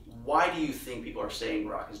Why do you think people are saying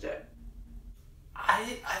rock is dead?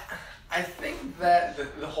 I think that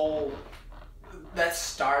the whole that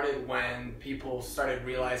started when people started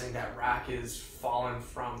realizing that rock is fallen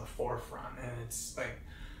from the forefront, and it's like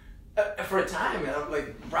for a time,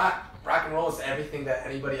 like rock and roll is everything that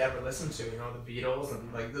anybody ever listened to. You know, the Beatles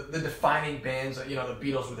and like the defining bands. You know, the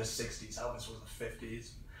Beatles were the '60s, Elvis was the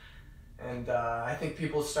 '50s, and I think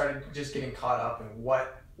people started just getting caught up in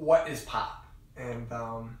what is pop, and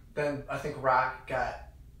then I think rock got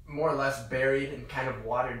more or less buried and kind of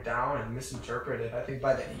watered down and misinterpreted. I think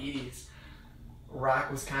by the '80s,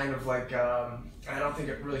 rock was kind of like I don't think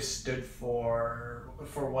it really stood for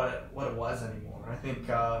what it was anymore. I think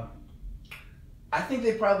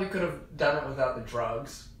they probably could have done it without the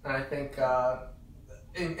drugs, and I think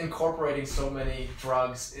incorporating so many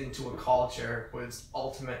drugs into a culture was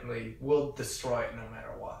ultimately will destroy it no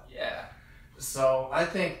matter what. Yeah. So I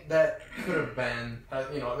think that could have been, I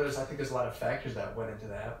think there's a lot of factors that went into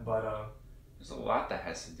that, but there's a lot that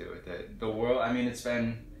has to do with it. The world. I mean, it's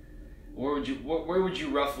been. Where would you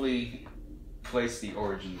roughly place the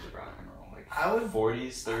origins of rock and roll? Like I would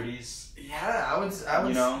 40s, 30s. Yeah, I would.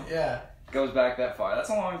 You know, yeah, goes back that far.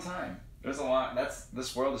 That's a long time. There's a lot.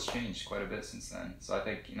 This world has changed quite a bit since then. So I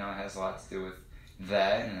think it has a lot to do with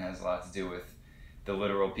that, and it has a lot to do with the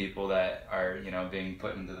literal people that are being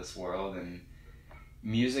put into this world. And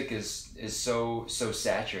music is so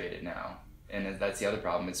saturated now, and that's the other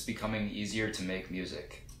problem. It's becoming easier to make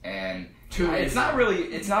music, and it's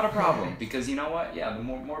not a problem because you know what? Yeah, the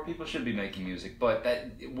more people should be making music, but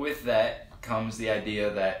with that comes the idea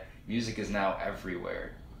that music is now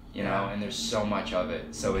everywhere, and there's so much of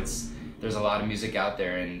it. So there's a lot of music out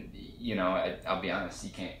there, and I'll be honest, you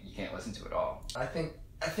can't listen to it all. I think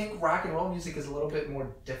rock and roll music is a little bit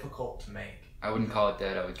more difficult to make. I wouldn't call it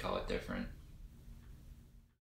dead. I would call it different.